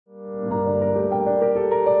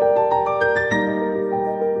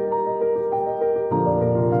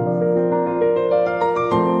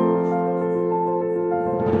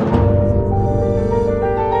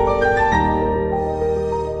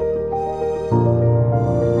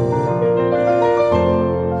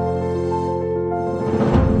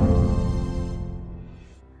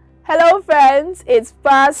Hello friends, it's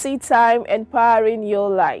Parsi time, empowering your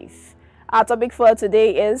life. Our topic for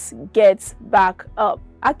today is get back up.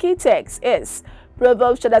 Our key text is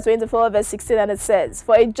Proverbs chapter 24 verse 16, and it says,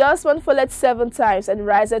 "For a just man falleth 7 times and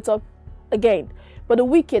riseth up again, but a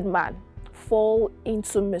wicked man fall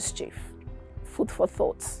into mischief." Food for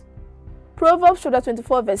thought. Proverbs chapter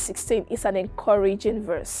 24 verse 16 is an encouraging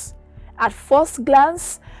verse. At first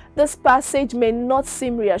glance, this passage may not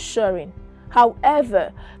seem reassuring.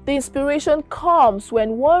 However, the inspiration comes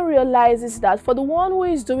when one realizes that for the one who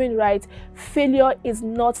is doing right, failure is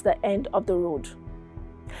not the end of the road.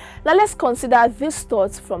 Now let's consider these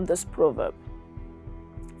thoughts from this proverb.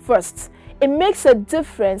 First, it makes a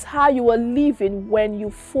difference how you are living when you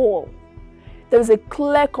fall. There is a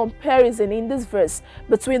clear comparison in this verse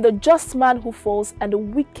between the just man who falls and the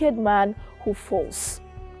wicked man who falls.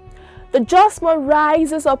 The just man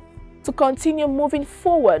rises up to continue moving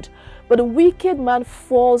forward, but the wicked man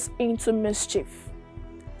falls into mischief.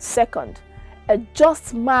 Second, a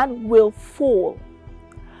just man will fall.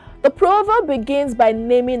 The proverb begins by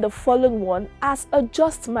naming the fallen one as a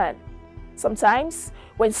just man. Sometimes,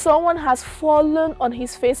 when someone has fallen on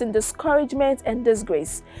his face in discouragement and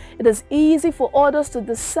disgrace, it is easy for others to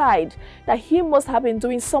decide that he must have been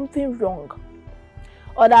doing something wrong.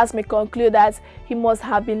 Others may conclude that he must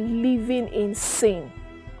have been living in sin.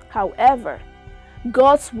 However,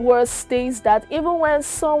 God's word states that even when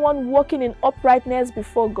someone walking in uprightness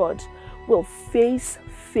before God will face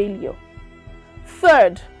failure.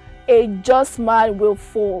 Third, a just man will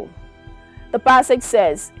fall. The passage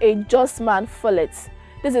says, "A just man falleth."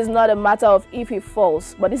 This is not a matter of if he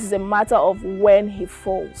falls, but this is a matter of when he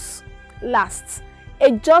falls. Last,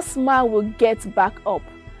 a just man will get back up.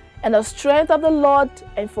 And the strength of the Lord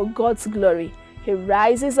and for God's glory, he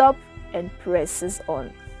rises up and presses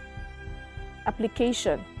on.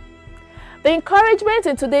 Application. The encouragement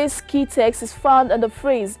in today's key text is found in the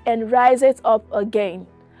phrase, "and riseth up again."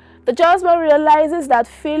 The just man realizes that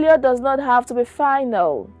failure does not have to be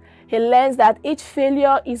final. He learns that each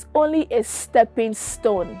failure is only a stepping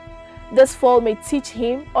stone. This fall may teach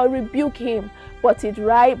him or rebuke him, but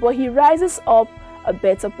he rises up a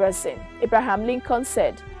better person. Abraham Lincoln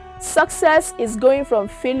said, "Success is going from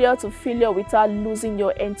failure to failure without losing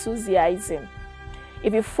your enthusiasm."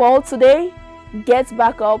 If you fall today, get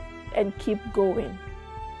back up and keep going.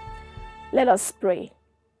 Let us pray.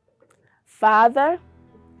 Father,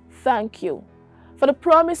 thank you for the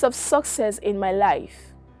promise of success in my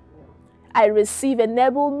life. I receive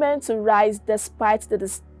enablement to rise despite the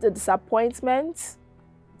disappointments,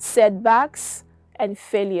 setbacks, and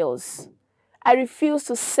failures. I refuse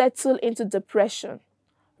to settle into depression,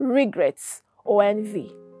 regrets, or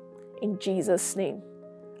envy. In Jesus' name,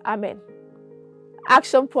 Amen.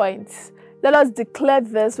 Action points. Let us declare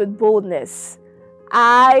this with boldness.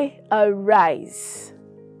 I arise.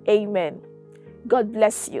 Amen. God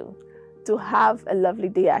bless you. To have a lovely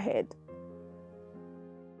day ahead.